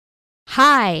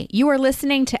Hi, you are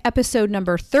listening to episode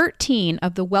number 13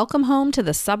 of the Welcome Home to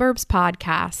the Suburbs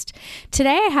podcast.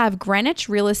 Today I have Greenwich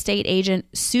real estate agent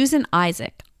Susan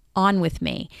Isaak on with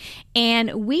me,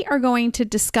 and we are going to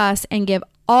discuss and give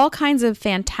all kinds of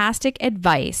fantastic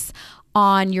advice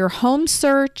on your home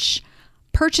search,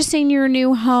 purchasing your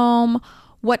new home,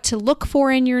 what to look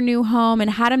for in your new home,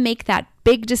 and how to make that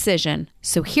big decision.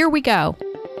 So here we go.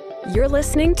 You're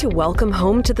listening to Welcome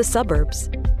Home to the Suburbs.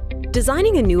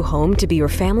 Designing a new home to be your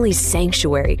family's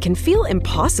sanctuary can feel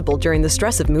impossible during the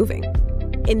stress of moving.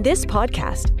 In this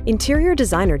podcast, interior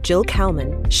designer Jill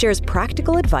Kalman shares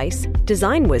practical advice,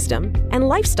 design wisdom, and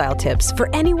lifestyle tips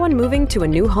for anyone moving to a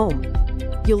new home.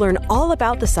 You'll learn all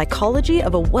about the psychology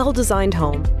of a well-designed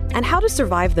home and how to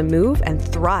survive the move and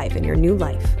thrive in your new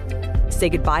life. Say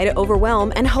goodbye to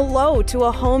overwhelm and hello to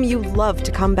a home you love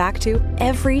to come back to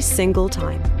every single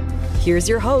time. Here's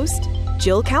your host,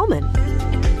 Jill Kalman.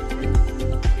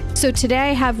 So today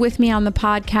I have with me on the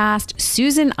podcast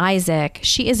Susan Isaak.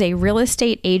 She is a real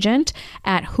estate agent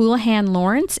at Houlihan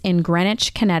Lawrence in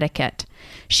Greenwich, Connecticut.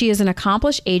 She is an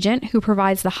accomplished agent who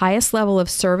provides the highest level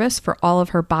of service for all of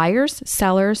her buyers,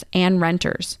 sellers, and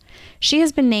renters. She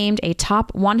has been named a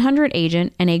top 100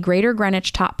 agent and a Greater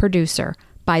Greenwich top producer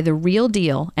by The Real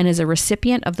Deal and is a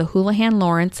recipient of the Houlihan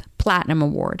Lawrence Platinum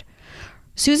Award.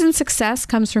 Susan's success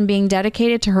comes from being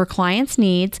dedicated to her clients'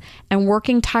 needs and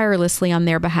working tirelessly on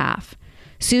their behalf.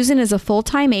 Susan is a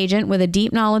full-time agent with a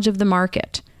deep knowledge of the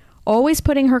market, always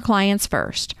putting her clients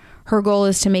first. Her goal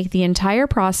is to make the entire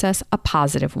process a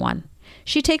positive one.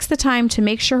 She takes the time to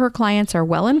make sure her clients are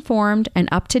well-informed and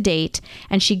up-to-date,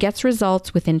 and she gets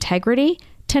results with integrity,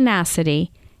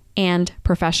 tenacity, and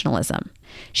professionalism.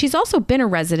 She's also been a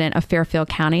resident of Fairfield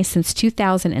County since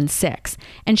 2006,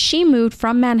 and she moved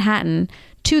from Manhattan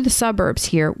to the suburbs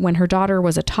here when her daughter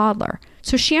was a toddler.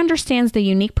 So she understands the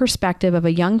unique perspective of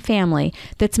a young family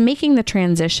that's making the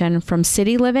transition from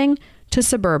city living to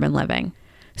suburban living.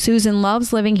 Susan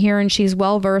loves living here, and she's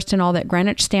well-versed in all that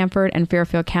Greenwich, Stamford, and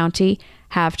Fairfield County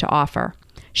have to offer.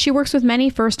 She works with many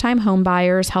first-time home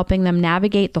buyers, helping them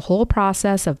navigate the whole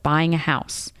process of buying a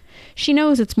house. She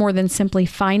knows it's more than simply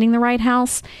finding the right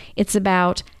house. It's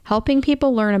about helping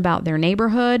people learn about their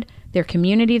neighborhood, their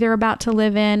community they're about to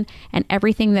live in, and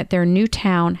everything that their new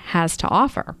town has to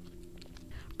offer.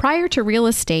 Prior to real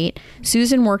estate,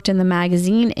 Susan worked in the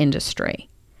magazine industry.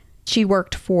 She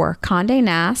worked for Condé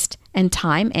Nast and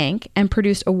Time Inc. and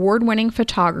produced award-winning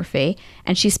photography,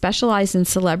 and she specialized in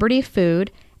celebrity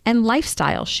food and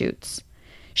lifestyle shoots.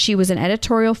 She was an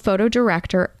editorial photo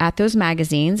director at those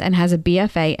magazines and has a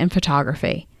BFA in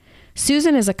photography.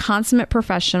 Susan is a consummate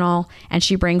professional, and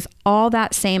she brings all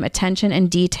that same attention and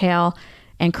detail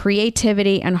and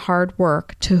creativity and hard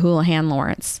work to Houlihan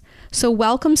Lawrence. So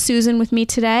welcome Susan with me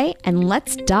today, and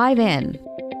let's dive in.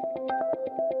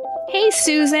 Hey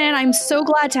Susan, I'm so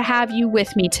glad to have you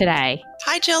with me today.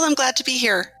 Hi Jill, I'm glad to be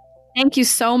here. Thank you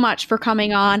so much for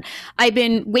coming on. I've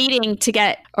been waiting to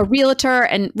get a realtor,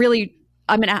 and really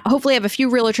I'm going to hopefully have a few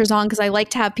realtors on because I like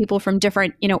to have people from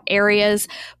different, areas,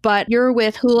 but you're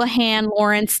with Houlihan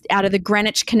Lawrence out of the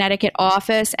Greenwich, Connecticut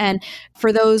office. And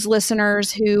for those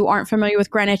listeners who aren't familiar with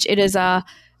Greenwich, it is a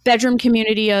bedroom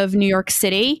community of New York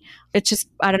City. It's just,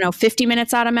 50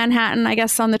 minutes out of Manhattan, I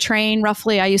guess, on the train,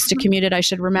 roughly. I used to commute it, I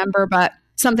should remember, but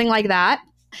something like that.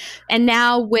 And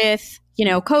now with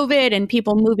COVID and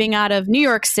people moving out of New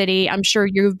York City, I'm sure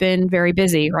you've been very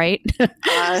busy, right?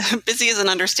 Busy is an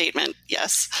understatement.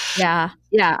 Yes. Yeah,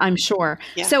 I'm sure.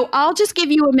 Yeah. So I'll just give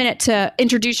you a minute to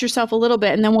introduce yourself a little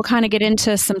bit, and then we'll kind of get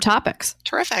into some topics.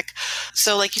 Terrific.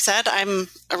 So like you said, I'm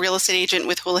a real estate agent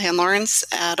with Houlihan Lawrence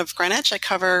out of Greenwich. I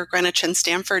cover Greenwich and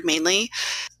Stamford mainly,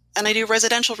 and I do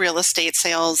residential real estate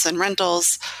sales and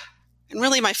rentals. And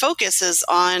really my focus is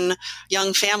on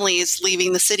young families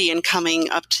leaving the city and coming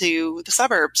up to the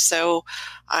suburbs. So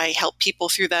I help people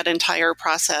through that entire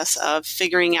process of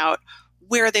figuring out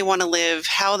where they want to live,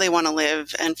 how they want to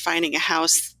live, and finding a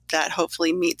house that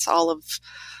hopefully meets all of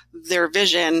their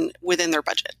vision within their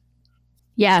budget.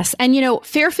 Yes. And,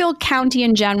 Fairfield County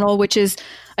in general, which is,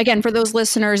 again, for those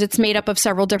listeners, it's made up of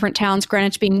several different towns,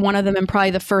 Greenwich being one of them and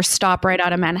probably the first stop right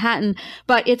out of Manhattan.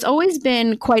 But it's always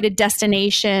been quite a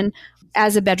destination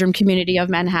as a bedroom community of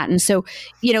Manhattan. So,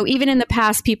 even in the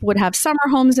past, people would have summer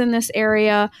homes in this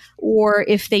area, or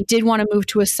if they did want to move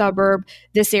to a suburb,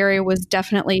 this area was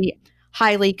definitely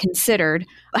highly considered.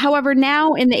 However,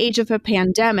 now in the age of a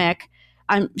pandemic,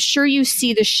 I'm sure you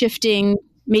see the shifting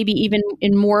maybe even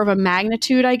in more of a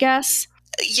magnitude, I guess.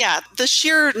 Yeah, the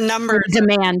sheer number.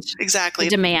 Demand. Exactly.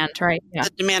 The demand, right? Yeah. The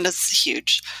demand is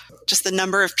huge. Just the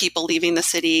number of people leaving the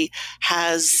city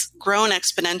has grown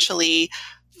exponentially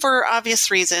for obvious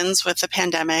reasons with the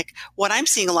pandemic, what I'm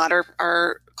seeing a lot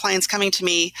are clients coming to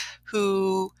me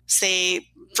who say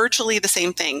virtually the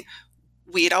same thing.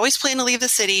 We'd always planned to leave the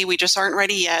city. We just aren't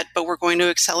ready yet, but we're going to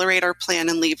accelerate our plan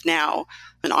and leave now.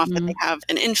 And often they have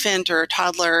an infant or a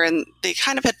toddler, and they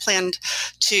kind of had planned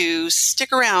to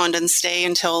stick around and stay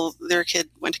until their kid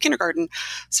went to kindergarten.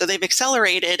 So they've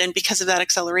accelerated, and because of that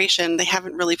acceleration, they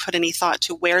haven't really put any thought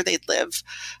to where they'd live.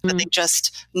 But they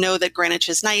just know that Greenwich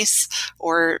is nice,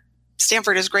 or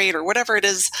Stamford is great, or whatever it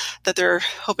is that they're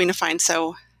hoping to find.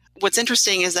 So what's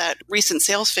interesting is that recent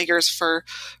sales figures for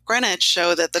Greenwich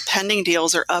show that the pending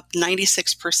deals are up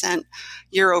 96%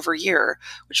 year over year,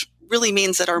 which really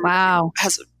means that our market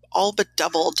has all but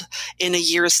doubled in a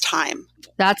year's time.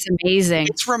 That's amazing.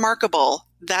 It's remarkable.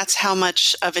 That's how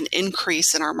much of an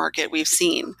increase in our market we've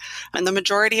seen. And the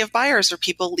majority of buyers are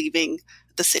people leaving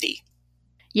the city.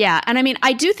 Yeah. And I mean,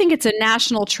 I do think it's a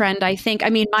national trend.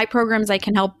 My programs, I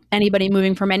can help anybody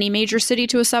moving from any major city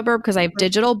to a suburb because I have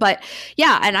digital. But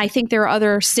yeah, and I think there are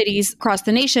other cities across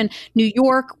the nation. New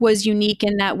York was unique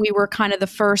in that we were kind of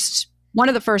one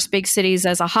of the first big cities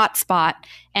as a hot spot.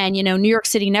 And, New York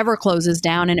City never closes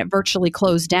down, and it virtually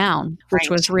closed down, which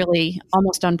was really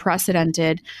almost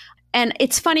unprecedented. And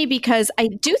it's funny because I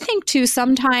do think too,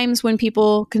 sometimes when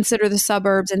people consider the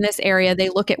suburbs in this area, they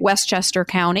look at Westchester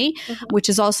County, which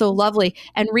is also lovely.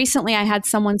 And recently I had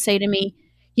someone say to me,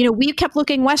 we kept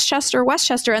looking Westchester,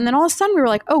 and then all of a sudden we were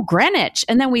like, oh, Greenwich.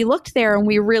 And then we looked there and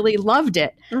we really loved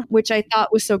it, which I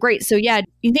thought was so great. So yeah,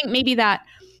 you think maybe that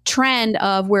trend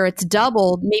of where it's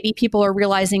doubled, maybe people are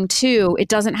realizing too, it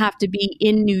doesn't have to be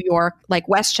in New York, like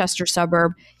Westchester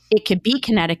suburb. It could be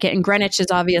Connecticut, and Greenwich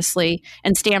is obviously,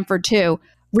 and Stamford too,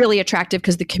 really attractive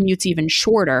because the commute's even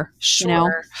shorter.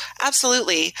 Sure.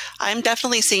 Absolutely. I'm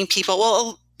definitely seeing people.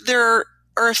 Well, there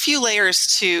are a few layers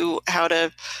to how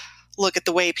to look at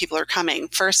the way people are coming.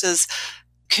 First is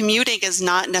commuting is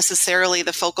not necessarily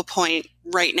the focal point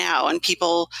right now, and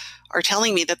people are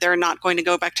telling me that they're not going to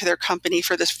go back to their company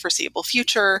for the foreseeable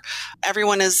future.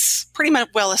 Everyone is pretty much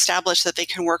well established that they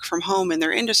can work from home in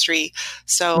their industry.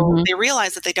 So they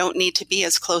realize that they don't need to be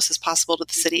as close as possible to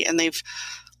the city, and they've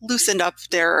loosened up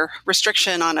their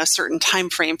restriction on a certain time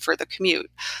frame for the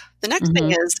commute. The next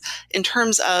thing is in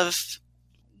terms of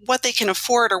what they can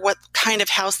afford or what kind of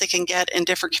house they can get in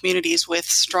different communities with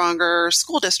stronger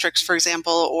school districts, for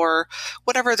example, or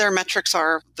whatever their metrics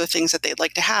are, the things that they'd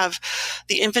like to have.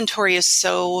 The inventory is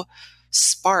so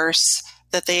sparse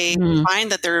that they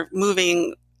find that they're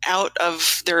moving out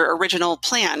of their original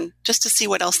plan just to see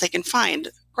what else they can find.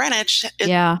 Greenwich is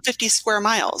 50 square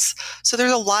miles. So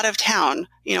there's a lot of town.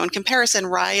 In comparison,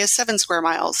 Rye is 7 square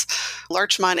miles.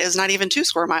 Larchmont is not even 2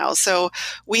 square miles. So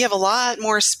we have a lot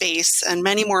more space and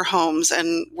many more homes,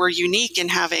 and we're unique in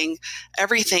having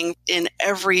everything in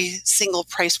every single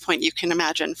price point you can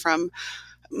imagine, from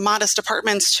modest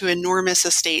apartments to enormous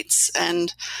estates.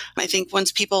 And I think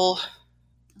once people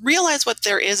realize what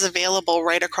there is available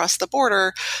right across the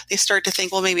border, they start to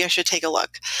think, well, maybe I should take a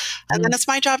look. And then it's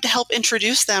my job to help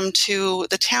introduce them to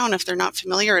the town if they're not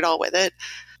familiar at all with it.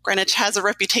 Greenwich has a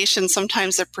reputation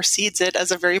sometimes that precedes it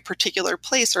as a very particular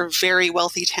place or very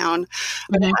wealthy town.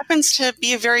 But it happens to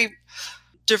be a very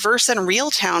diverse and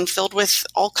real town filled with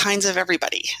all kinds of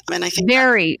everybody. And I think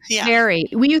very.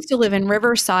 We used to live in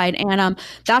Riverside, and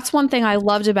that's one thing I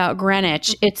loved about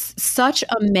Greenwich. It's such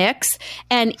a mix,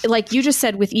 and like you just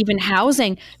said, with even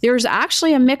housing, there's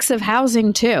actually a mix of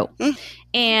housing too.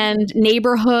 And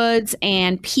neighborhoods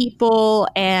and people.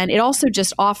 And it also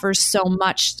just offers so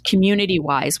much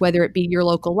community-wise, whether it be your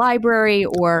local library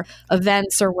or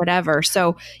events or whatever.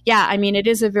 So yeah, I mean,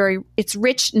 it's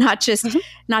rich, not just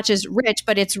rich,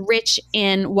 but it's rich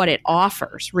in what it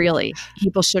offers, really.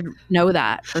 People should know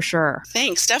that for sure.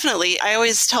 Thanks. Definitely. I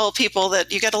always tell people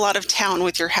that you get a lot of town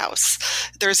with your house.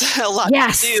 There's a lot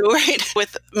to do, right?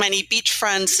 With many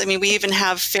beachfronts. I mean, we even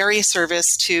have ferry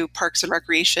service to Parks and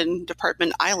Recreation Department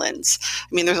islands.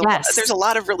 I mean, there's a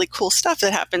lot of really cool stuff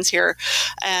that happens here.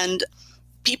 And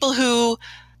people who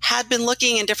had been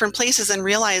looking in different places and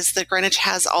realized that Greenwich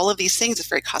has all of these things. It's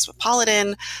very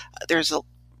cosmopolitan. There's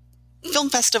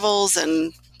film festivals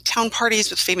and town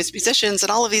parties with famous musicians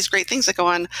and all of these great things that go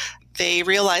on. They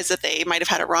realize that they might have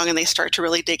had it wrong, and they start to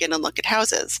really dig in and look at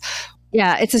houses.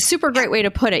 Yeah, it's a super great way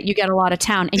to put it. You get a lot of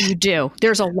town, and you do.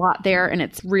 There's a lot there, and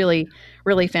it's really,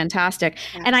 really fantastic.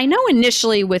 Yeah. And I know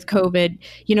initially with COVID,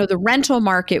 the rental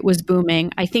market was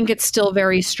booming. I think it's still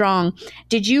very strong.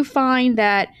 Did you find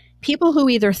that people who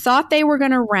either thought they were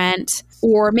going to rent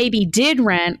or maybe did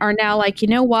rent are now like, you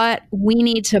know what, we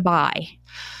need to buy?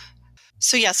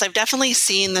 So yes, I've definitely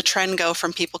seen the trend go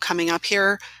from people coming up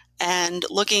here and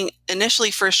looking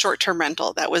initially for a short-term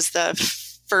rental. That was the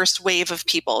first wave of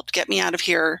people to get me out of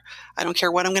here. I don't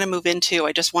care what I'm going to move into.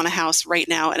 I just want a house right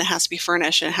now, and it has to be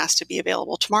furnished and it has to be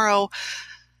available tomorrow.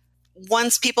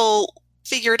 Once people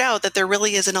figured out that there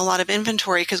really isn't a lot of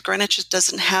inventory because Greenwich just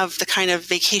doesn't have the kind of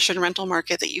vacation rental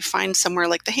market that you find somewhere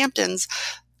like the Hamptons,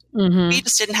 we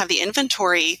just didn't have the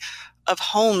inventory of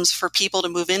homes for people to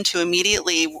move into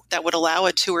immediately that would allow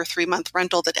a 2 or 3 month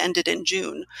rental that ended in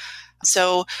June.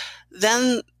 So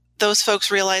then those folks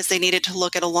realized they needed to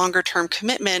look at a longer term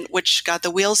commitment, which got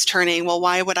the wheels turning. Well,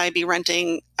 why would I be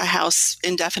renting a house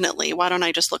indefinitely? Why don't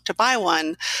I just look to buy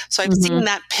one? So I've seen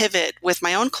that pivot with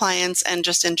my own clients and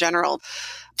just in general.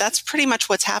 That's pretty much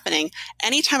what's happening.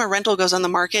 Anytime a rental goes on the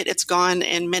market, it's gone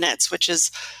in minutes, which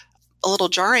is a little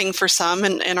jarring for some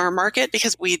in our market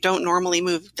because we don't normally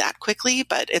move that quickly,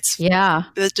 but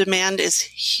the demand is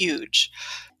huge.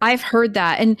 I've heard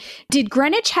that. And did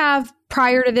Greenwich have,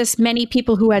 prior to this, many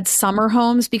people who had summer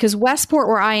homes? Because Westport,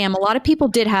 where I am, a lot of people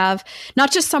did have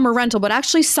not just summer rental, but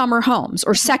actually summer homes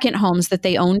or second homes that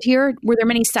they owned here. Were there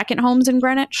many second homes in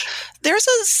Greenwich? There's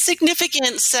a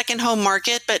significant second home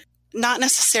market, but not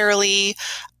necessarily,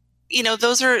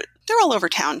 they're all over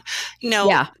town.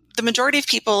 The majority of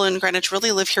people in Greenwich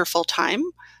really live here full time.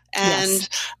 And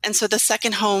so the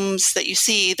second homes that you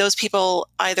see, those people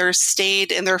either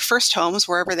stayed in their first homes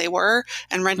wherever they were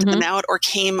and rented them out, or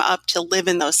came up to live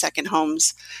in those second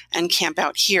homes and camp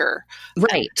out here.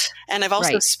 Right. And I've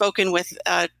also spoken with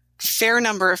a fair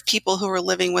number of people who are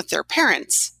living with their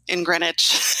parents in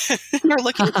Greenwich and are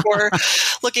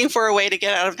looking for a way to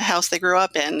get out of the house they grew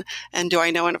up in. And do I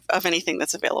know of anything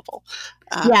that's available?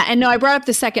 And no, I brought up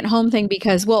the second home thing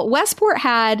because, Westport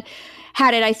had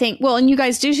it, I think, and you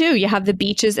guys do too. You have the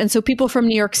beaches. And so people from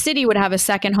New York City would have a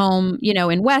second home,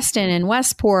 in Weston, in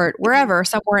Westport, wherever,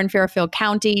 somewhere in Fairfield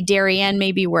County, Darien,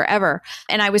 maybe wherever.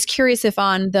 And I was curious if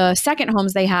on the second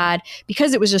homes they had,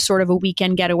 because it was just sort of a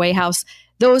weekend getaway house,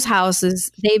 those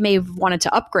houses, they may have wanted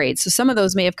to upgrade. So some of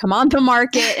those may have come on the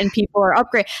market and people are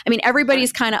upgrade. I mean,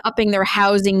 everybody's kind of upping their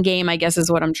housing game, I guess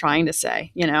is what I'm trying to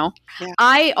say,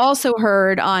 I also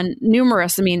heard on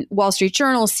numerous, Wall Street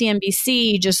Journal,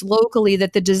 CNBC, just locally,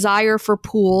 that the desire for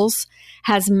pools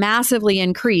has massively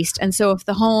increased. And so if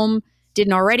the home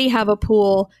didn't already have a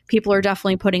pool, people are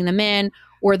definitely putting them in,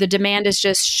 or the demand is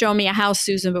just show me a house,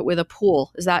 Susan, but with a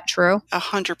pool. Is that true?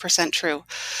 100% true.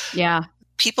 Yeah.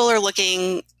 People are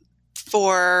looking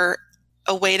for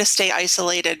a way to stay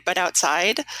isolated, but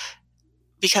outside,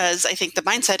 because I think the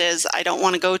mindset is I don't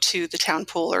want to go to the town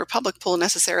pool or public pool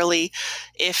necessarily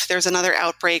if there's another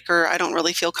outbreak or I don't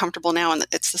really feel comfortable now and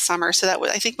it's the summer. So that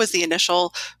I think was the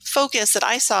initial focus that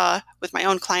I saw with my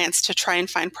own clients to try and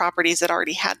find properties that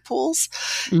already had pools.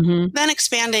 Then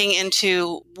expanding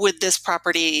into, would this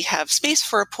property have space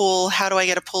for a pool? How do I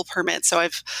get a pool permit? So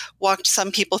I've walked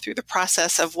some people through the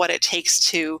process of what it takes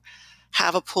to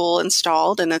have a pool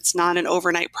installed, and it's not an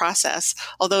overnight process.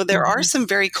 Although there are some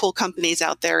very cool companies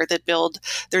out there that build,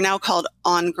 they're now called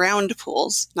on-ground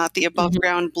pools, not the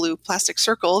above-ground blue plastic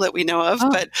circle that we know of,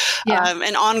 but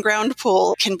an on-ground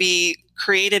pool can be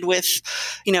created with,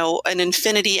 an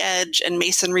infinity edge and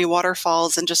masonry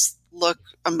waterfalls and just look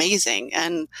amazing.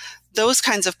 And those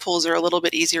kinds of pools are a little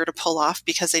bit easier to pull off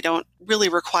because they don't really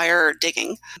require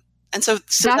digging. And so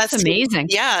that's amazing.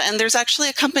 Yeah. And there's actually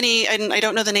a company, and I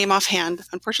don't know the name offhand,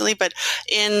 unfortunately, but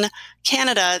in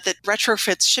Canada that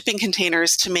retrofits shipping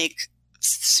containers to make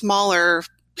smaller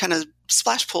kind of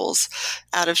splash pools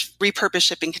out of repurposed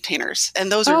shipping containers.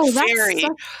 And those are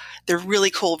they're really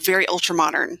cool, very ultra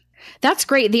modern. That's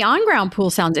great. The on-ground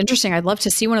pool sounds interesting. I'd love to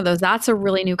see one of those. That's a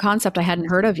really new concept I hadn't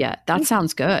heard of yet. That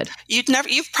sounds good.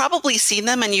 You've probably seen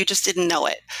them and you just didn't know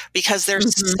it because they're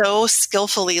so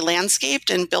skillfully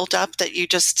landscaped and built up that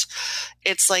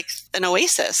it's like an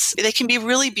oasis. They can be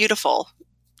really beautiful.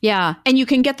 Yeah. And you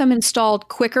can get them installed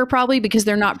quicker probably because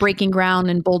they're not breaking ground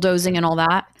and bulldozing and all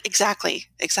that. Exactly.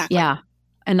 Yeah.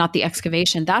 And not the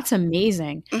excavation. That's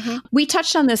amazing. We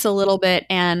touched on this a little bit,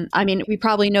 and we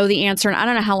probably know the answer, and I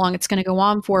don't know how long it's going to go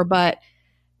on for, but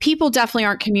people definitely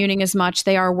aren't commuting as much.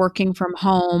 They are working from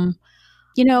home.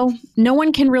 No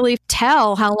one can really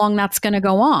tell how long that's going to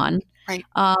go on. Right.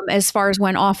 As far as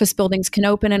when office buildings can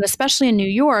open, and especially in New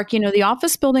York, the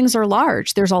office buildings are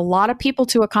large. There's a lot of people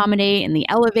to accommodate in the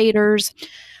elevators,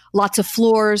 lots of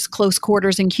floors, close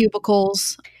quarters and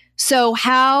cubicles. So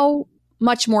how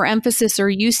much more emphasis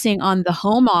are you seeing on the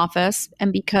home office?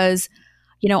 And because,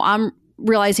 I'm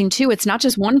realizing too, it's not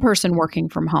just one person working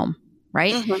from home,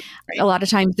 right? Right. A lot of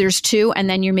times there's two, and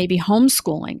then you're maybe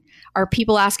homeschooling. Are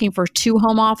people asking for 2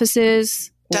 home offices?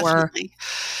 Definitely.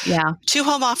 Yeah. 2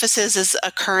 home offices is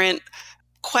a current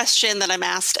question that I'm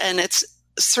asked, and it's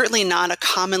certainly not a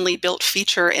commonly built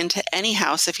feature into any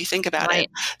house if you think about it.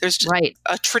 There's just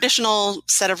a traditional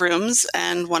set of rooms,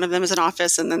 and one of them is an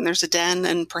office, and then there's a den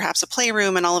and perhaps a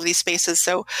playroom and all of these spaces.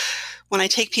 So when I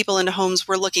take people into homes,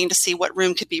 we're looking to see what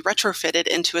room could be retrofitted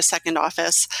into a second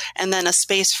office, and then a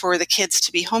space for the kids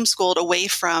to be homeschooled away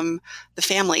from the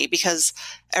family, because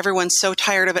everyone's so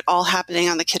tired of it all happening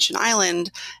on the kitchen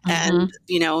island. And,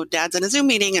 dad's in a Zoom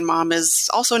meeting and mom is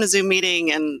also in a Zoom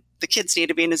meeting, and the kids need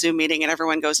to be in a Zoom meeting, and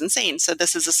everyone goes insane. So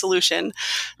this is a solution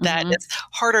that is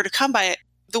harder to come by.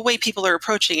 The way people are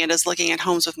approaching it is looking at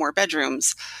homes with more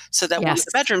bedrooms, so that one of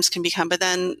the bedrooms can become, but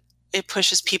then it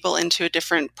pushes people into a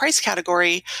different price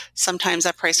category. Sometimes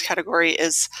that price category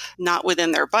is not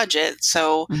within their budget.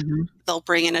 So they'll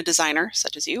bring in a designer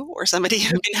such as you, or somebody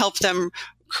who can help them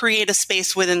create a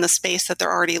space within the space that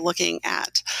they're already looking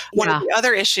at. One of the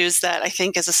other issues that I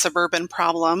think is a suburban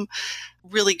problem,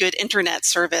 really good internet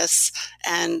service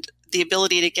and the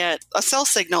ability to get a cell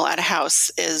signal at a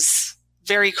house is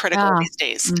very critical these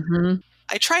days.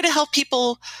 I try to help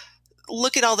people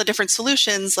look at all the different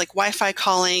solutions like Wi-Fi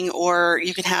calling, or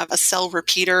you can have a cell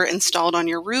repeater installed on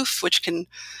your roof, which can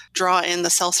draw in the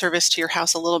cell service to your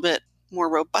house a little bit more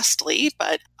robustly.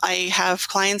 But I have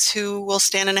clients who will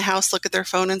stand in a house, look at their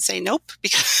phone and say, nope,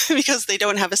 because they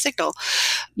don't have a signal.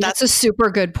 That's a super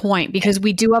good point, because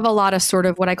we do have a lot of sort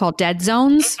of what I call dead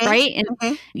zones, right?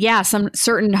 And some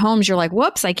certain homes you're like,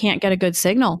 whoops, I can't get a good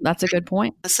signal. That's a good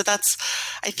point. So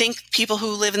I think people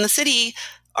who live in the city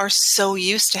are so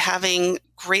used to having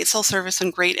great cell service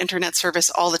and great internet service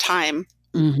all the time.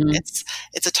 It's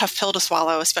a tough pill to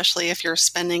swallow, especially if you're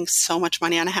spending so much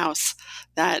money on a house.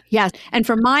 And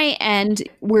from my end,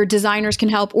 where designers can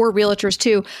help, or realtors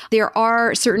too, there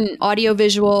are certain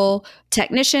audiovisual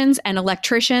technicians and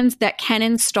electricians that can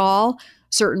install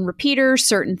certain repeaters,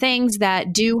 certain things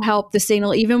that do help the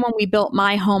signal. Even when we built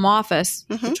my home office,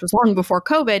 which was long before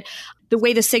COVID, the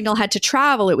way the signal had to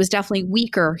travel, it was definitely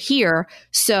weaker here.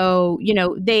 So,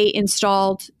 they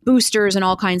installed boosters and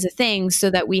all kinds of things so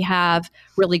that we have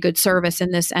really good service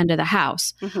in this end of the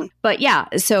house. But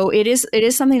so it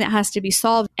is something that has to be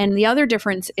solved. And the other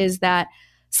difference is that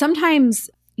sometimes,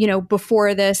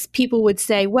 before this, people would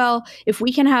say, well, if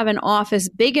we can have an office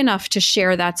big enough to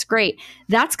share, that's great.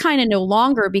 That's kind of no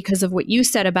longer, because of what you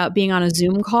said about being on a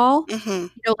Zoom call.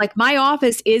 Like my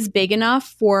office is big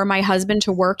enough for my husband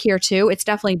to work here too. It's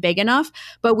definitely big enough,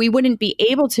 but we wouldn't be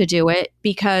able to do it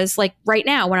because, like right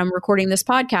now when I'm recording this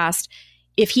podcast,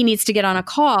 if he needs to get on a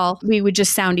call, we would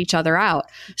just sound each other out.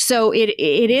 So it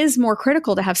is more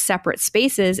critical to have separate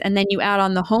spaces. And then you add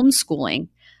on the homeschooling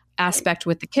aspect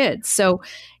with the kids. So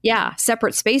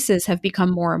separate spaces have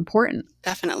become more important.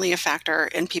 Definitely a factor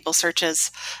in people's searches.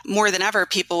 More than ever,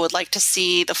 people would like to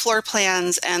see the floor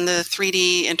plans and the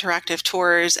 3D interactive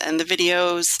tours and the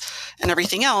videos and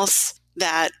everything else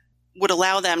that would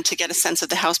allow them to get a sense of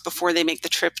the house before they make the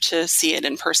trip to see it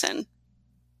in person.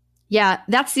 Yeah,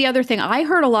 that's the other thing. I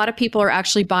heard a lot of people are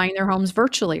actually buying their homes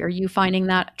virtually. Are you finding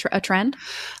that a trend?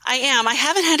 I am. I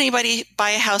haven't had anybody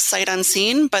buy a house sight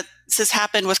unseen, but this has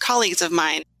happened with colleagues of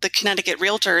mine. The Connecticut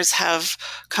Realtors have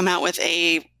come out with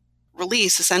a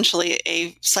release, essentially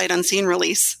a sight unseen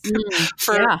release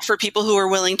for people who are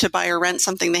willing to buy or rent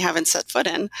something they haven't set foot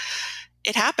in.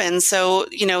 It happens. So,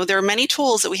 there are many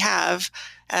tools that we have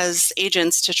as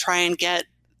agents to try and get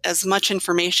as much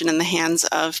information in the hands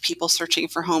of people searching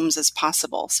for homes as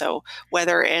possible. So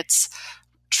whether it's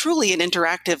truly an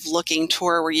interactive looking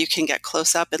tour where you can get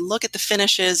close up and look at the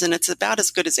finishes, and it's about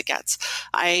as good as it gets.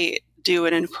 I do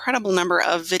an incredible number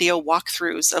of video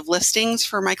walkthroughs of listings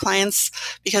for my clients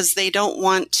because they don't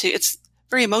want to, it's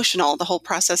very emotional, the whole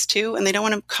process too, and they don't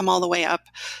want to come all the way up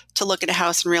to look at a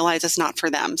house and realize it's not for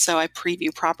them. So I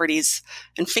preview properties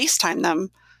and FaceTime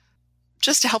them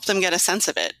just to help them get a sense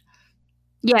of it.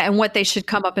 Yeah, and what they should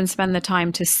come up and spend the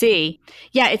time to see.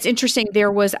 Yeah, it's interesting.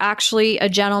 There was actually a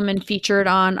gentleman featured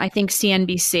on, I think,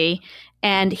 CNBC,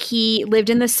 and he lived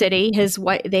in the city. His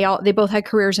wife, they both had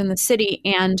careers in the city,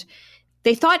 and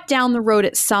they thought down the road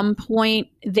at some point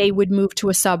they would move to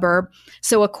a suburb.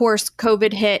 So, of course,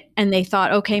 COVID hit, and they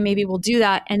thought, okay, maybe we'll do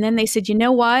that. And then they said, you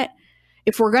know what?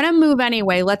 If we're going to move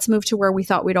anyway, let's move to where we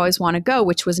thought we'd always want to go,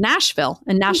 which was Nashville.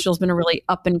 And Nashville's been a really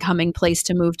up and coming place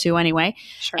to move to anyway.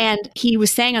 Sure. And he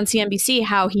was saying on CNBC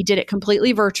how he did it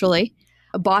completely virtually,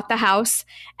 bought the house,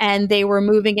 and they were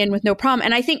moving in with no problem.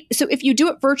 And I think, so if you do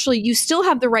it virtually, you still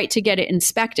have the right to get it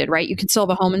inspected, right? You can still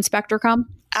have a home inspector come?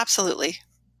 Absolutely.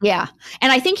 Yeah.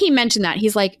 And I think he mentioned that.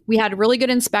 He's like, we had a really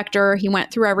good inspector. He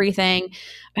went through everything,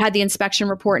 had the inspection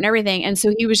report and everything. And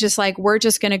so he was just like, we're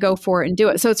just going to go for it and do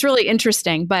it. So it's really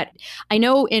interesting. But I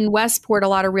know in Westport, a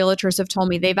lot of realtors have told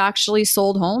me they've actually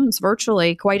sold homes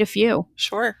virtually, quite a few.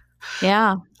 Sure.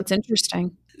 Yeah. It's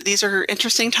interesting. These are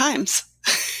interesting times.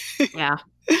 Yeah.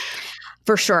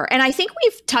 For sure. And I think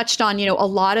we've touched on, a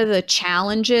lot of the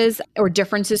challenges or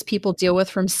differences people deal with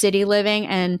from city living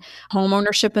and home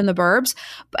ownership in the burbs.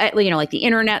 But, like the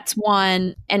internet's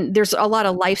one, and there's a lot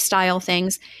of lifestyle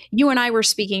things you and I were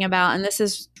speaking about. And this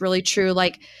is really true.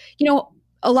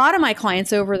 A lot of my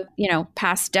clients over,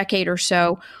 past decade or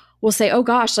so will say, oh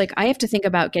gosh, I have to think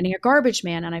about getting a garbage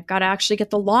man and I've got to actually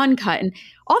get the lawn cut, and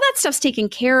all that stuff's taken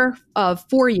care of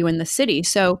for you in the city.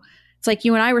 So it's like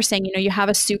you and I were saying, you have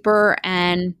a super,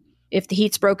 and if the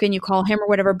heat's broken, you call him or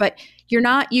whatever, but you're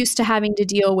not used to having to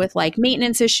deal with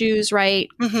maintenance issues, right?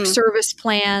 Mm-hmm. Service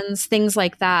plans, things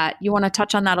like that. You want to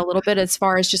touch on that a little bit as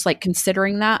far as just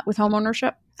considering that with home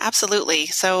ownership? Absolutely.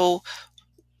 So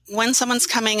when someone's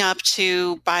coming up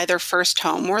to buy their first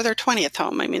home or their 20th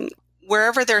home,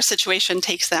 wherever their situation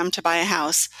takes them to buy a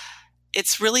house,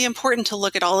 it's really important to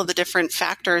look at all of the different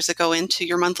factors that go into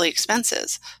your monthly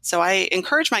expenses. So I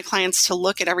encourage my clients to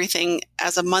look at everything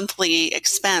as a monthly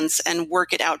expense and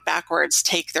work it out backwards.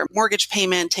 Take their mortgage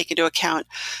payment, take into account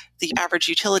the average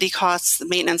utility costs, the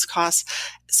maintenance costs,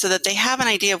 so that they have an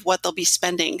idea of what they'll be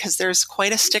spending, because there's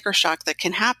quite a sticker shock that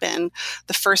can happen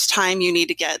the first time you need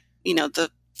to get, the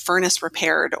furnace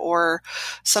repaired or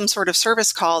some sort of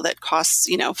service call that costs,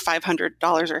 $500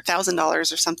 or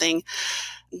 $1,000 or something,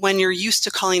 when you're used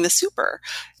to calling the super.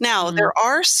 Now, there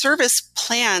are service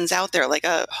plans out there, like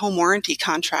a home warranty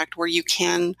contract, where you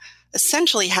can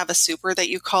essentially have a super that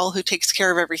you call who takes care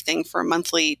of everything for a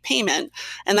monthly payment.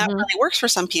 And that really works for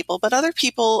some people, but other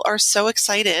people are so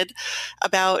excited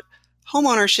about home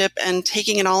ownership and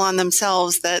taking it all on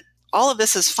themselves that all of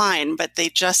this is fine, but they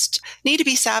just need to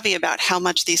be savvy about how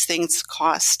much these things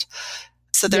cost.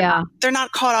 So they're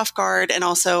not caught off guard. And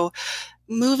also,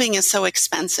 moving is so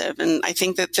expensive. And I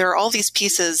think that there are all these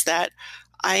pieces that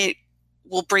I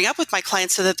will bring up with my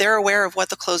clients so that they're aware of what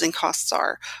the closing costs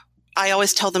are. I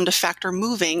always tell them to factor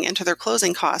moving into their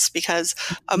closing costs, because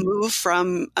a move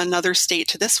from another state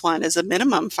to this one is a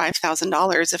minimum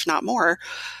 $5,000, if not more.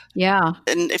 Yeah.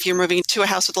 And if you're moving to a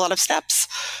house with a lot of steps,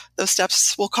 those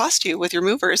steps will cost you with your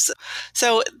movers.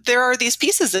 So there are these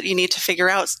pieces that you need to figure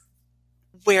out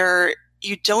where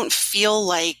you don't feel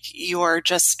like you're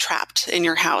just trapped in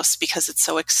your house because it's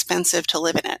so expensive to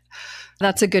live in it.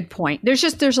 That's a good point.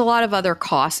 There's a lot of other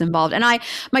costs involved. And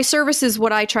my services,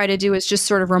 what I try to do is just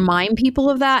sort of remind people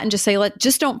of that and just say,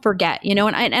 just don't forget, and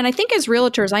I think as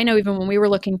realtors, I know even when we were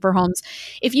looking for homes,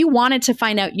 if you wanted to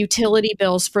find out utility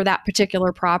bills for that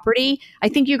particular property, I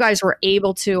think you guys were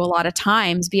able to a lot of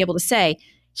times be able to say,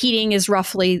 heating is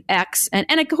roughly X. And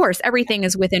of course, everything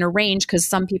is within a range because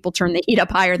some people turn the heat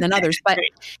up higher than others. But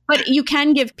you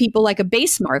can give people a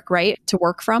base mark, right, to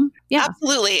work from. Yeah,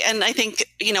 absolutely. And I think,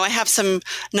 I have some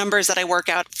numbers that I work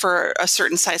out for a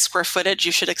certain size square footage.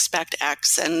 You should expect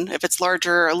X. And if it's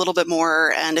larger, a little bit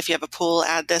more. And if you have a pool,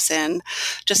 add this in,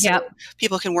 just so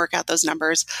people can work out those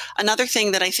numbers. Another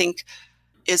thing that I think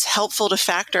is helpful to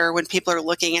factor when people are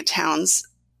looking at towns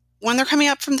when they're coming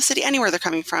up from the city, anywhere they're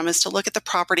coming from, is to look at the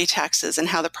property taxes and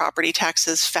how the property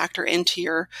taxes factor into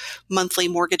your monthly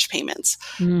mortgage payments.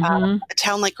 A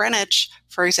town like Greenwich,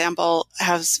 for example,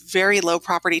 has very low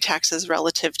property taxes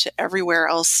relative to everywhere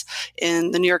else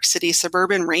in the New York City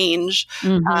suburban range.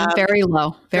 Very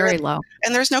low, very low.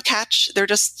 And there's no catch. They're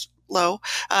just low.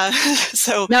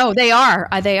 No, they are.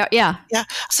 They are. Yeah. Yeah.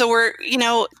 So we're,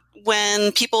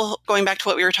 when people, going back to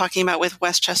what we were talking about with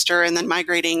Westchester and then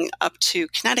migrating up to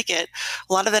Connecticut,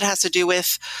 a lot of that has to do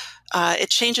with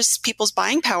it changes people's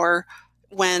buying power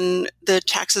when the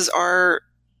taxes are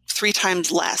 3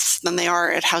 times less than they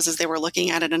are at houses they were looking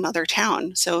at in another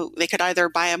town. So they could either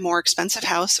buy a more expensive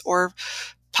house or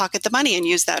pocket the money and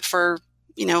use that for,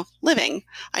 living.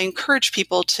 I encourage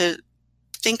people to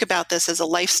think about this as a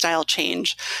lifestyle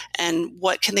change and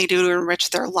what can they do to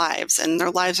enrich their lives. And their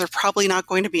lives are probably not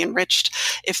going to be enriched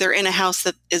if they're in a house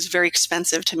that is very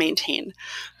expensive to maintain.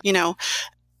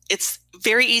 It's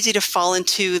very easy to fall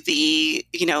into the,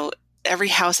 every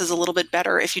house is a little bit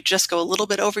better if you just go a little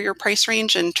bit over your price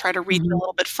range and try to reach a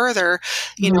little bit further.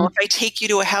 If I take you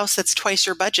to a house that's twice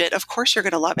your budget, of course you're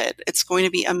going to love it. It's going to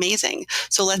be amazing.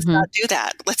 So let's not do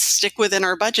that. Let's stick within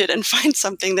our budget and find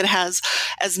something that has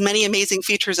as many amazing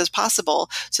features as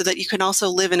possible so that you can also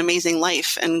live an amazing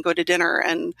life and go to dinner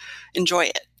and enjoy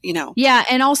it, Yeah.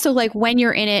 And also when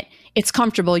you're in it, it's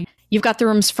comfortable. You've got the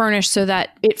rooms furnished so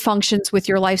that it functions with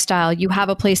your lifestyle. You have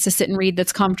a place to sit and read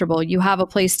that's comfortable. You have a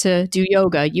place to do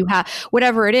yoga. You have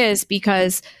whatever it is,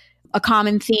 because a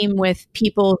common theme with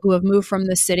people who have moved from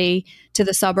the city to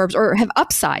the suburbs or have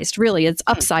upsized, really, it's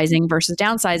upsizing versus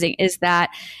downsizing, is that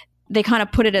they kind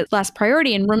of put it at less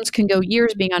priority, and rooms can go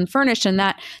years being unfurnished, and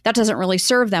that doesn't really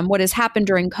serve them. What has happened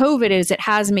during COVID is it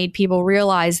has made people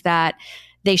realize that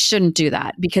they shouldn't do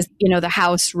that, because, the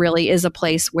house really is a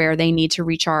place where they need to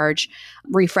recharge,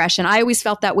 refresh. And I always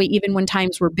felt that way even when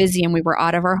times were busy and we were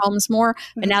out of our homes more.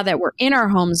 But now that we're in our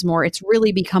homes more, it's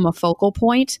really become a focal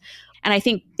point. And I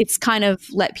think it's kind of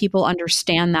let people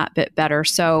understand that bit better.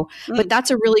 So, but that's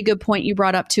a really good point you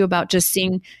brought up too, about just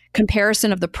seeing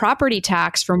comparison of the property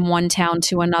tax from one town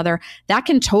to another. That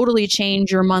can totally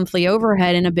change your monthly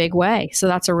overhead in a big way. So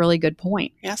that's a really good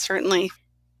point. Yeah, certainly.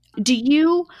 Do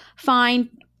you find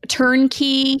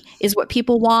turnkey is what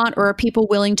people want, or are people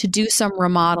willing to do some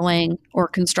remodeling or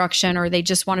construction, or they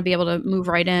just want to be able to move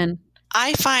right in?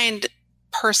 I find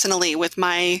personally with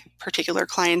my particular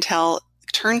clientele,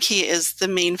 turnkey is the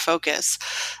main focus.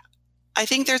 I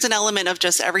think there's an element of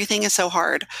just everything is so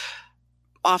hard.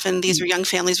 Often these are young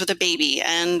families with a baby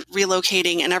and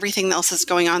relocating and everything else is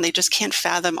going on. They just can't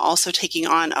fathom also taking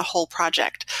on a whole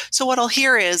project. So what I'll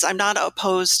hear is, I'm not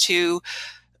opposed to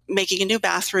making a new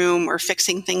bathroom or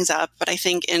fixing things up, but I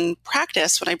think in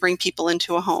practice, when I bring people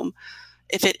into a home,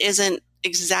 if it isn't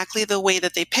exactly the way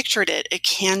that they pictured it, it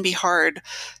can be hard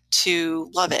to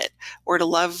love it or to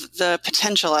love the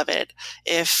potential of it.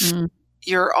 If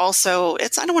you're also,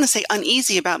 I don't want to say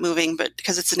uneasy about moving, but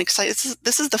because it's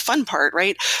this is the fun part,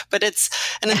 right? But it's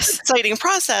an exciting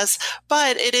process,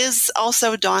 but it is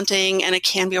also daunting, and it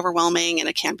can be overwhelming, and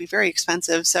it can be very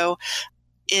expensive. So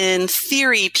in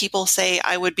theory, people say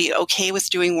I would be okay with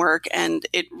doing work, and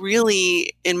it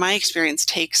really, in my experience,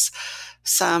 takes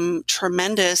some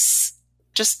tremendous,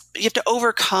 you have to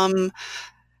overcome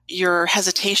your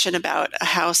hesitation about a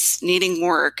house needing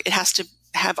work. It has to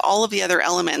have all of the other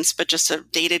elements, but just a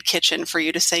dated kitchen for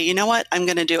you to say, you know what, I'm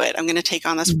going to do it. I'm going to take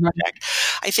on this project.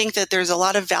 I think that there's a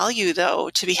lot of value, though,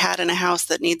 to be had in a house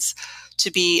that needs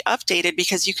to be updated,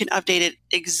 because you can update it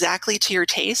exactly to your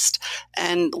taste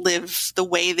and live the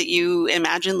way that you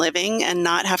imagine living, and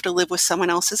not have to live with someone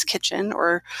else's kitchen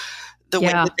or the way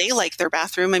that they like their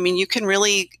bathroom. I mean, you can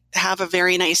really have a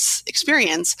very nice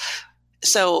experience.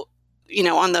 So,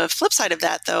 on the flip side of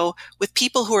that, though, with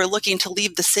people who are looking to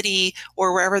leave the city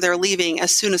or wherever they're leaving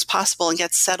as soon as possible and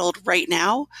get settled right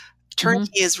now,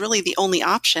 turnkey is really the only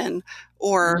option,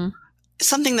 or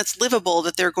something that's livable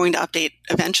that they're going to update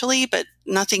eventually, but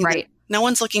nothing, no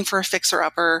one's looking for a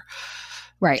fixer-upper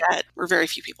yet, or very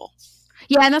few people.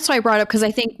 Yeah, and that's why I brought up, because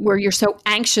I think where you're so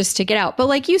anxious to get out. But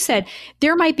like you said,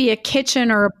 there might be a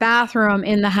kitchen or a bathroom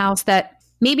in the house that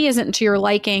maybe isn't to your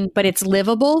liking, but it's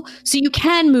livable. So you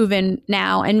can move in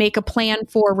now and make a plan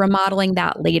for remodeling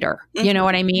that later. You know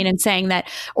what I mean? And saying that,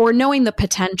 or knowing the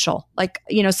potential. Like,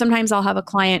 sometimes I'll have a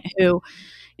client who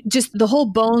just the whole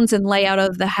bones and layout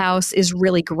of the house is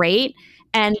really great,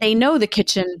 and they know the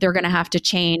kitchen they're going to have to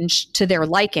change to their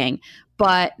liking,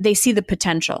 but they see the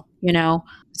potential,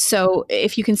 So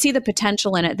if you can see the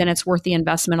potential in it, then it's worth the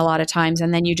investment a lot of times,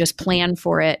 and then you just plan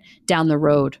for it down the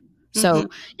road. So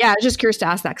yeah, I was just curious to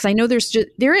ask that, because I know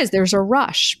there's a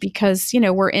rush, because,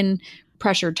 we're in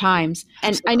pressured times.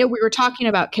 And I know we were talking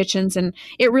about kitchens, and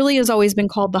it really has always been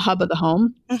called the hub of the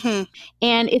home.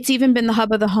 And it's even been the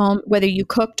hub of the home, whether you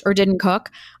cooked or didn't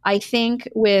cook. I think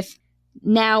with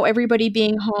now everybody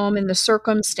being home and the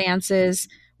circumstances,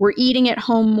 we're eating at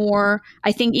home more.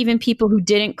 I think even people who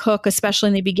didn't cook, especially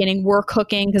in the beginning, were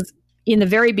cooking, because in the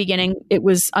very beginning, it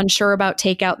was unsure about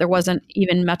takeout. There wasn't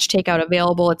even much takeout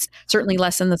available. It's certainly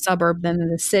less in the suburb than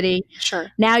in the city.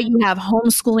 Sure. Now you have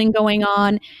homeschooling going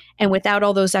on, and without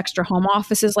all those extra home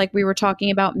offices like we were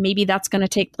talking about, maybe that's going to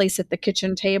take place at the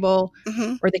kitchen table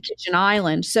or the kitchen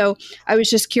island. So I was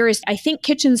just curious. I think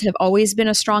kitchens have always been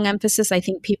a strong emphasis. I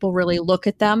think people really look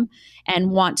at them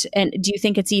and and do you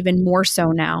think it's even more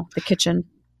so now, the kitchen?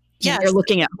 Yes. They're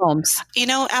looking at homes.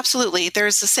 Absolutely.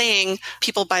 There's a saying,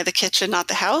 people buy the kitchen, not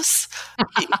the house,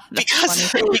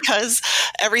 because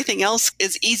everything else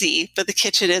is easy, but the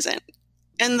kitchen isn't.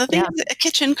 And the thing is, a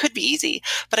kitchen could be easy,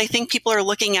 but I think people are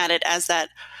looking at it as that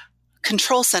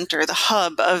control center, the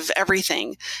hub of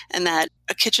everything, and that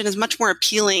a kitchen is much more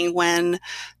appealing when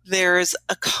there's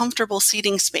a comfortable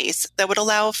seating space that would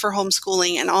allow for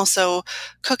homeschooling and also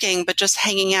cooking, but just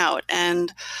hanging out,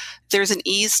 and there's an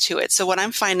ease to it. So what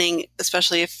I'm finding,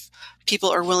 especially if people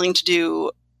are willing to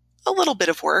do a little bit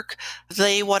of work,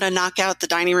 they want to knock out the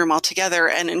dining room altogether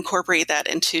and incorporate that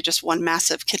into just one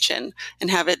massive kitchen and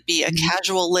have it be a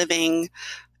casual living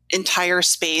entire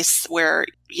space where,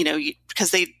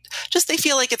 because they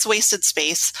feel like it's wasted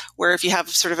space, where if you have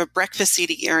sort of a breakfast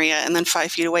seating area and then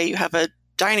 5 feet away you have a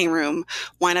dining room,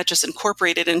 why not just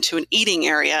incorporate it into an eating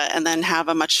area and then have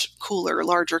a much cooler,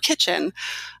 larger kitchen?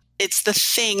 It's the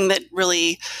thing that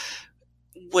really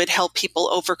would help people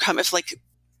overcome if like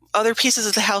other pieces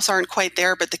of the house aren't quite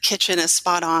there, but the kitchen is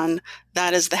spot on.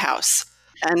 That is the house.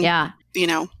 And,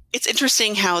 it's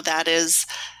interesting how that is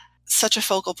such a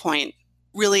focal point.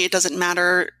 Really, it doesn't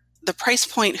matter the price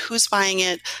point, who's buying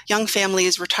it, young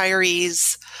families,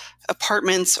 retirees,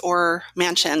 apartments, or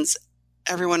mansions.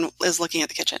 Everyone is looking at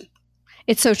the kitchen.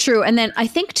 It's so true. And then I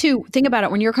think too, think about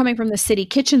it, when you're coming from the city,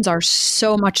 kitchens are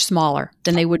so much smaller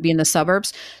than they would be in the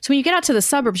suburbs. So when you get out to the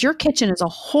suburbs, your kitchen is a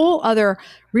whole other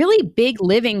really big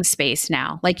living space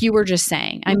now, like you were just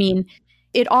saying. I mean,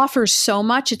 it offers so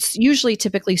much. It's usually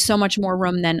typically so much more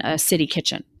room than a city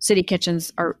kitchen. City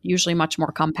kitchens are usually much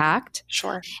more compact.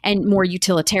 Sure. And more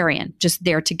utilitarian, just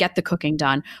there to get the cooking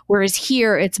done. Whereas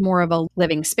here, it's more of a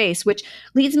living space, which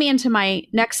leads me into my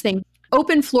next thing.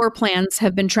 Open floor plans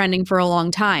have been trending for a long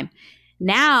time.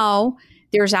 Now,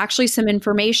 there's actually some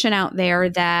information out there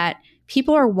that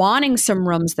people are wanting some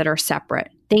rooms that are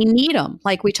separate. They need them.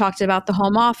 Like we talked about the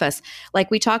home office.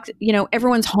 Like we talked,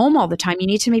 everyone's home all the time. You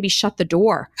need to maybe shut the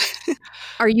door.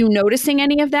 Are you noticing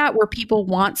any of that where people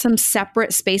want some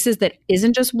separate spaces that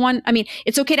isn't just one? I mean,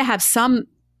 it's okay to have some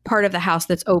part of the house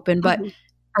that's open, but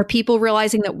are people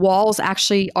realizing that walls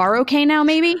actually are okay now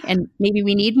maybe? And maybe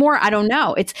we need more? I don't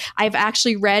know. I've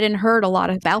actually read and heard a lot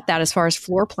about that as far as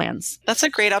floor plans. That's a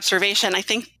great observation. I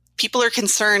think people are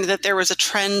concerned that there was a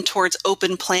trend towards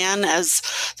open plan as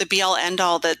the be-all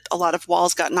end-all, that a lot of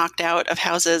walls got knocked out of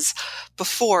houses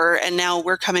before, and now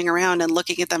we're coming around and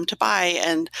looking at them to buy.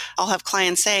 And I'll have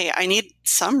clients say, I need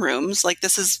some rooms. Like,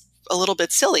 this is a little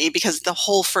bit silly because the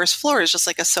whole first floor is just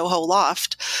like a Soho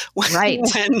loft. Right.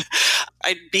 When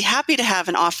I'd be happy to have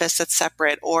an office that's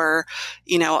separate, or,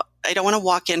 I don't want to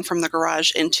walk in from the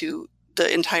garage into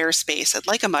the entire space. I'd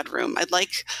like a mudroom. I'd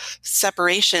like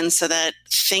separation so that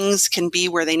things can be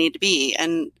where they need to be.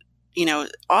 And,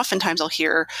 oftentimes I'll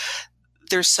hear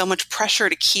there's so much pressure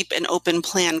to keep an open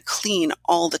plan clean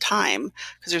all the time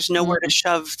because there's nowhere to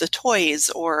shove the toys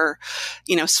or,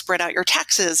 spread out your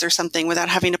taxes or something without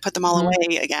having to put them all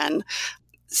away again.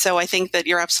 So I think that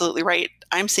you're absolutely right.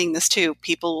 I'm seeing this too.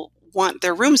 People want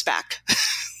their rooms back.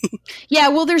 Yeah,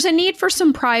 well, there's a need for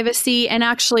some privacy. And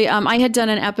actually, I had done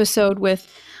an episode with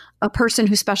a person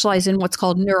who specialized in what's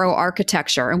called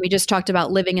neuroarchitecture. And we just talked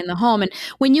about living in the home. And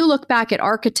when you look back at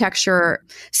architecture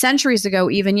centuries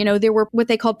ago, even, there were what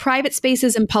they called private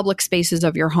spaces and public spaces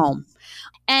of your home.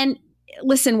 And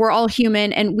listen, we're all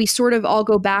human and we sort of all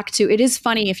go back to, it is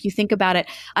funny if you think about it.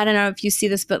 I don't know if you see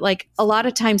this, but like a lot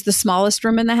of times the smallest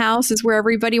room in the house is where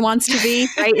everybody wants to be,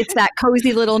 right? It's that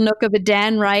cozy little nook of a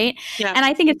den, right? Yeah. And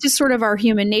I think it's just sort of our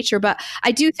human nature. But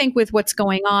I do think with what's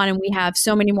going on and we have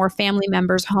so many more family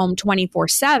members home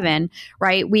 24/7,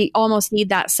 right? We almost need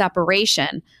that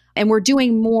separation. And we're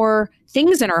doing more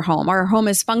things in our home. Our home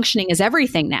is functioning as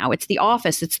everything now. It's the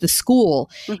office, it's the school,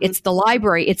 it's the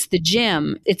library, it's the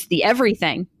gym, it's the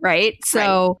everything, right?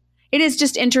 So it is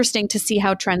just interesting to see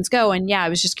how trends go. And yeah, I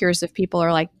was just curious if people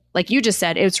are like you just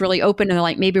said, it's really open and they're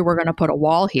like, maybe we're going to put a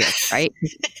wall here, right?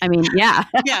 I mean, yeah.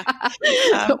 Yeah.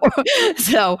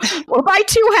 So we'll buy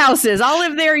 2 houses. I'll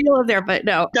live there, you live there, but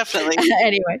no. Definitely.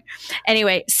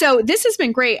 Anyway, so this has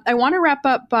been great. I want to wrap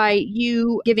up by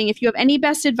you giving, if you have any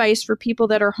best advice for people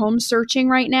that are home searching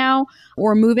right now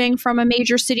or moving from a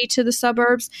major city to the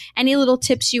suburbs, any little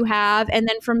tips you have. And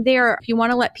then from there, if you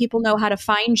want to let people know how to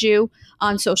find you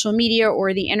on social media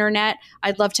or the internet,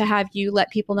 I'd love to have you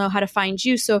let people know how to find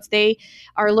you. So if they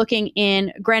are looking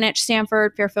in Greenwich,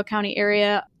 Stamford, Fairfield County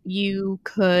area, you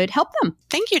could help them.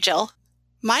 Thank you, Jill.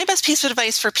 My best piece of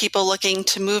advice for people looking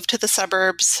to move to the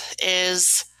suburbs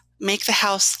is make the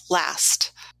house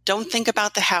last. Don't think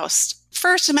about the house.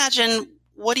 First, imagine,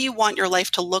 what do you want your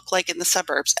life to look like in the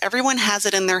suburbs? Everyone has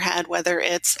it in their head, whether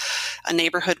it's a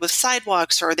neighborhood with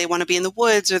sidewalks or they want to be in the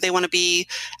woods or they want to be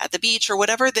at the beach or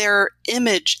whatever their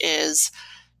image is.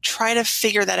 Try to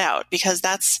figure that out because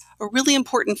that's a really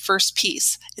important first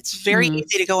piece. It's very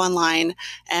easy to go online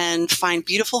and find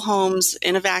beautiful homes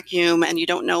in a vacuum and you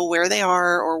don't know where they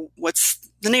are or what's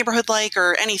the neighborhood like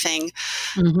or anything.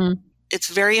 It's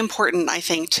very important, I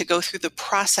think, to go through the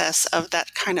process of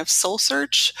that kind of soul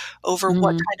search over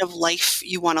what kind of life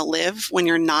you want to live when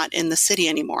you're not in the city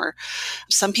anymore.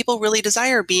 Some people really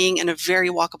desire being in a very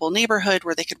walkable neighborhood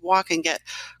where they could walk and get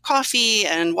coffee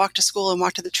and walk to school and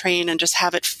walk to the train and just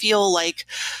have it feel like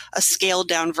a scaled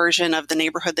down version of the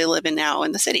neighborhood they live in now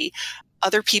in the city.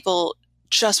 Other people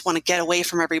just want to get away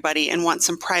from everybody and want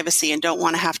some privacy and don't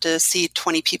want to have to see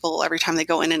 20 people every time they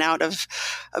go in and out of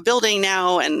a building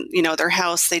now and, their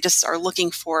house. They just are looking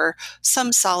for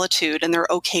some solitude and they're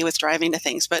okay with driving to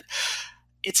things. But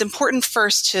it's important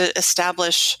first to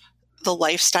establish the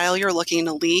lifestyle you're looking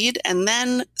to lead and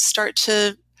then start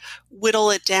to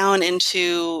whittle it down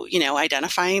into,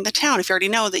 identifying the town. If you already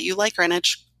know that you like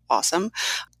Greenwich, awesome.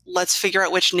 Let's figure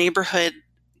out which neighborhood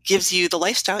gives you the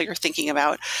lifestyle you're thinking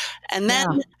about. And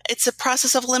then it's a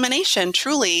process of elimination,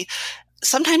 truly.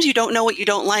 Sometimes you don't know what you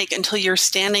don't like until you're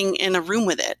standing in a room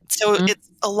with it. So it's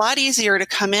a lot easier to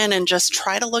come in and just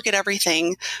try to look at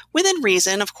everything within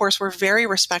reason. Of course, we're very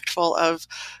respectful of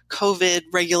COVID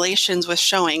regulations with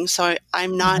showing. So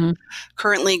I'm not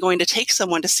currently going to take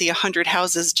someone to see 100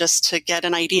 houses just to get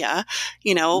an idea.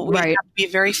 We have to be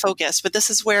very focused. But this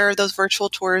is where those virtual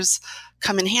tours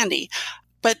come in handy.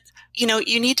 But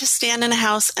you need to stand in a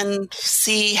house and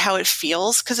see how it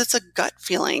feels because it's a gut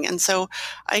feeling. And so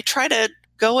I try to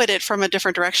go at it from a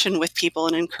different direction with people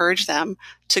and encourage them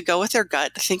to go with their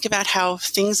gut, think about how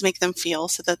things make them feel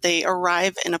so that they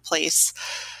arrive in a place.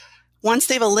 Once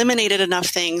they've eliminated enough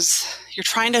things, you're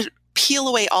trying to peel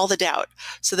away all the doubt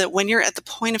so that when you're at the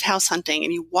point of house hunting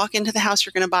and you walk into the house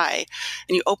you're going to buy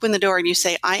and you open the door and you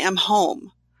say, I am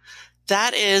home.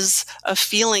 That is a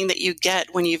feeling that you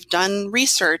get when you've done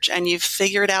research and you've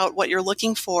figured out what you're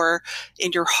looking for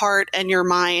in your heart and your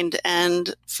mind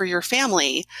and for your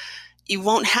family. You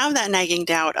won't have that nagging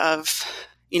doubt of,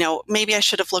 maybe I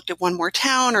should have looked at one more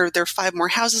town or there are 5 more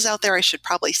houses out there I should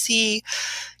probably see.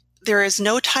 There is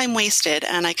no time wasted,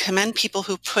 and I commend people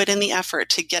who put in the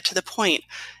effort to get to the point.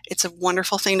 It's a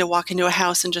wonderful thing to walk into a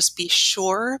house and just be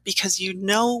sure because you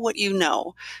know what you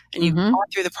know, and you've gone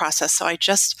through the process. So I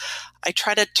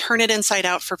try to turn it inside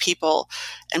out for people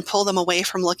and pull them away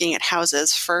from looking at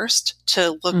houses first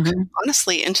to look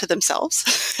honestly into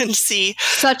themselves and see.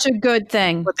 Such a good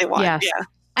thing. What they want. Yes. Yeah.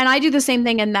 And I do the same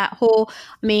thing in that whole,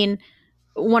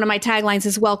 one of my taglines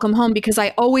is welcome home because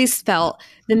I always felt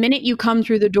the minute you come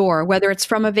through the door, whether it's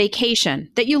from a vacation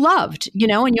that you loved,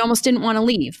 and you almost didn't want to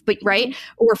leave, but right.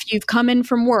 Or if you've come in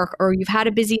from work or you've had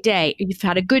a busy day, you've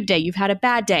had a good day, you've had a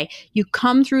bad day, you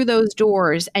come through those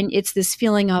doors and it's this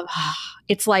feeling of,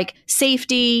 it's like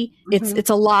safety. It's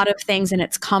a lot of things and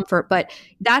it's comfort, but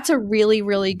that's a really,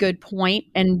 really good point.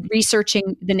 And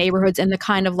researching the neighborhoods and the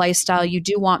kind of lifestyle you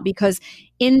do want, because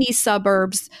in these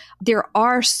suburbs, there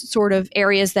are sort of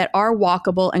areas that are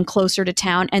walkable and closer to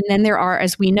town. And then there are,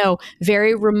 as we know,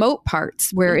 very remote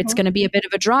parts where it's going to be a bit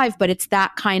of a drive, but it's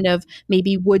that kind of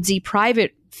maybe woodsy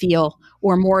private feel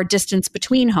or more distance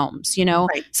between homes.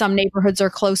 Right. Some neighborhoods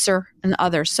are closer than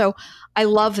others. So I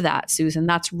love that, Susan.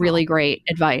 That's really great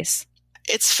advice.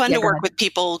 It's fun to work with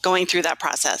people going through that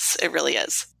process. It really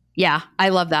is. Yeah, I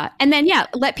love that. And then,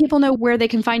 let people know where they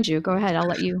can find you. Go ahead. I'll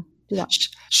let you do that.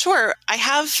 Sure. I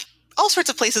have all sorts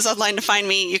of places online to find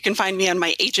me. You can find me on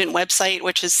my agent website,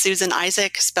 which is Susan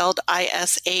Isaak, spelled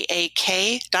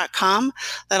ISAAK.com.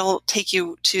 That'll take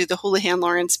you to the Houlihan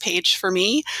Lawrence page for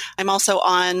me. I'm also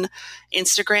on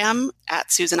Instagram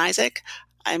at Susan Isaak.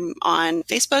 I'm on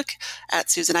Facebook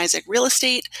at Susan Isaak Real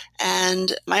Estate.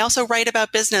 And I also write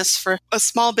about business for a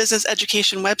small business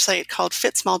education website called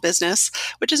Fit Small Business,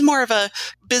 which is more of a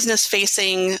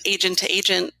business-facing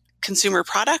agent-to-agent consumer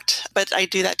product, but I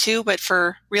do that too. But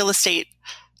for real estate,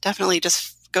 definitely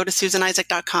just go to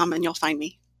susanisaak.com and you'll find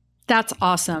me. That's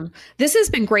awesome. This has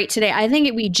been great today. I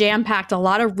think we jam-packed a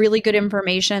lot of really good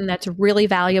information that's really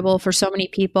valuable for so many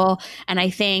people. And I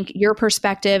think your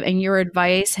perspective and your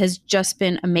advice has just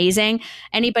been amazing.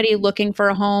 Anybody looking for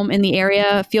a home in the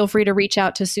area, feel free to reach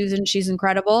out to Susan. She's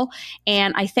incredible.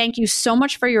 And I thank you so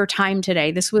much for your time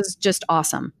today. This was just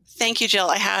awesome. Thank you, Jill.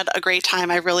 I had a great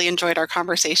time. I really enjoyed our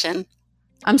conversation.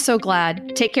 I'm so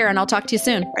glad. Take care, and I'll talk to you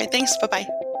soon. All right, thanks. Bye-bye.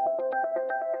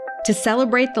 To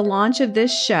celebrate the launch of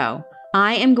this show,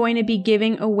 I am going to be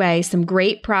giving away some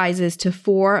great prizes to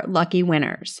 4 lucky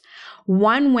winners.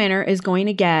 One winner is going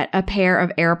to get a pair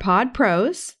of AirPod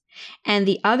Pros, and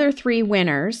the other 3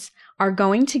 winners are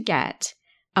going to get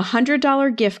a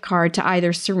 $100 gift card to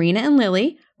either Serena and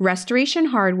Lily, Restoration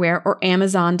Hardware, or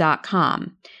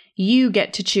Amazon.com. You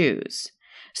get to choose.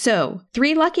 So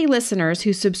 3 lucky listeners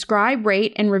who subscribe,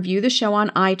 rate, and review the show on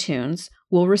iTunes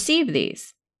will receive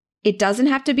these. It doesn't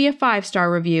have to be a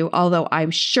 5-star review, although I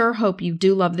sure hope you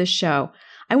do love this show.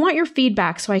 I want your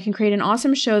feedback so I can create an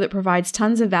awesome show that provides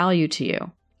tons of value to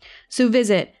you. So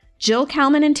visit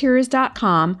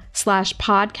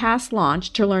JillKalmanInteriors.com/podcast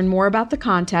launch to learn more about the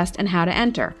contest and how to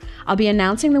enter. I'll be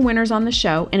announcing the winners on the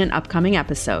show in an upcoming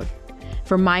episode.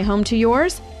 From my home to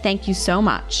yours, thank you so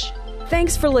much.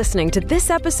 Thanks for listening to this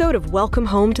episode of Welcome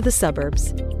Home to the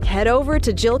Suburbs. Head over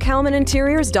to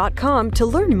JillKalmanInteriors.com to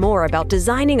learn more about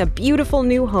designing a beautiful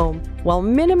new home while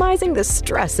minimizing the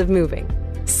stress of moving.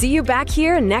 See you back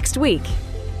here next week.